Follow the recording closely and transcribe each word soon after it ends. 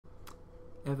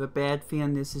I have a bad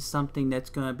feeling this is something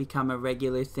that's going to become a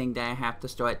regular thing that I have to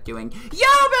start doing.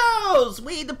 Yobos!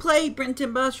 Wii2PLAY,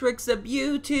 Brenton Bushwicks of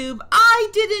YouTube. I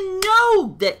didn't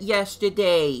know that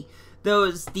yesterday there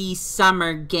was the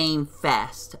Summer Game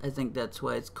Fest. I think that's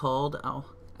what it's called. Oh,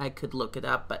 I could look it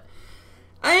up, but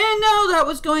I didn't know that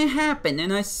was going to happen.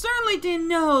 And I certainly didn't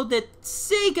know that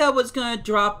Sega was going to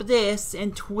drop this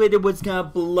and Twitter was going to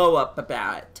blow up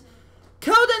about it.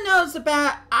 Coda knows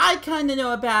about it, I kind of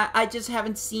know about it, I just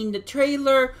haven't seen the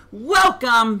trailer.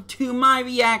 Welcome to my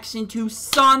reaction to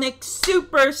Sonic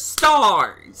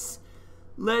Superstars.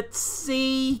 Let's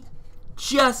see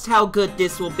just how good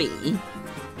this will be.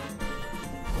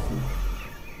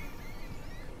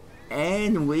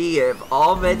 And we have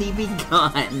already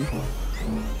begun.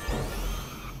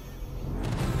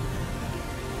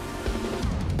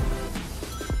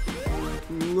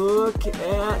 Look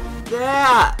at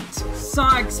that!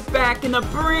 Sonic's back in a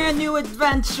brand new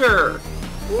adventure!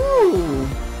 Woo!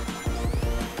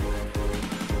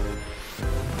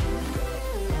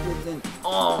 With an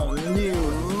all-new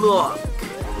look!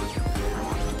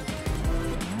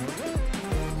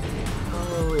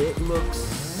 Oh, it looks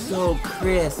so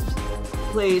crisp!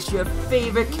 Plays your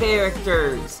favorite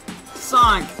characters!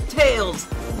 Sonic, Tails,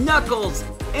 Knuckles,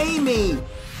 Amy!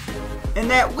 And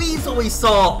that Weasel we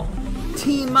saw!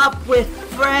 Team up with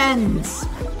friends!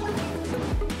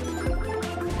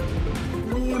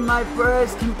 Me and my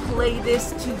brothers can play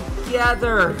this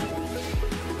together!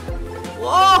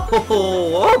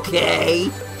 Whoa! Okay!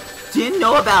 Didn't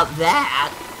know about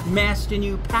that! Master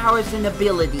new powers and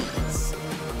abilities!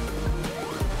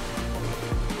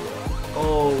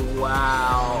 Oh,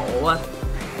 wow!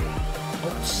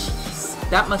 Oh, jeez!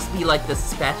 That must be like the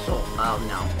special... Oh,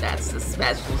 no. That's the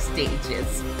special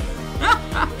stages.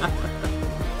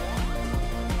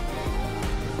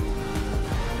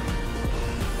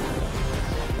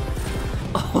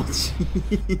 Oh,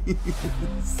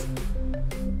 jeez.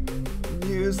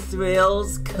 New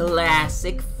thrills,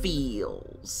 classic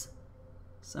feels.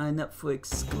 Sign up for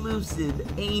exclusive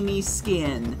Amy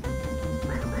skin.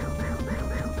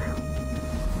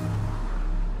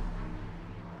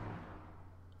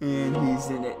 And he's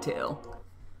in it too.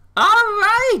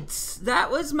 Alright!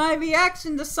 That was my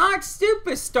reaction to Sonic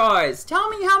Superstars. Tell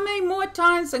me how many more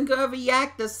times I'm gonna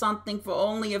react to something for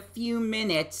only a few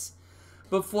minutes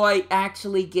before I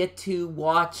actually get to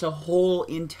watch a whole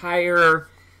entire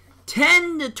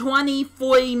 10 to 20,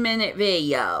 40 minute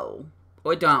video.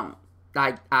 Or don't.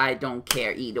 I don't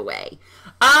care either way.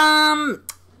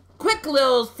 Quick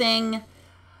little thing.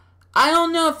 I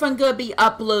don't know if I'm going to be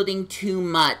uploading too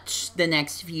much the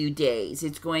next few days.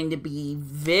 It's going to be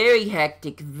very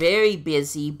hectic, very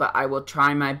busy, but I will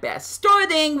try my best.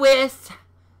 Starting with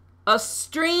a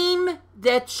stream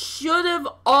that should have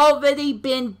already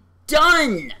been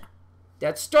done.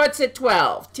 That starts at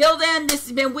 12. Till then, this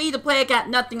has been Wii2PLAY. I got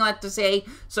nothing left to say,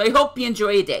 so I hope you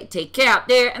enjoy your day. Take care out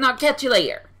there, and I'll catch you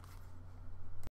later.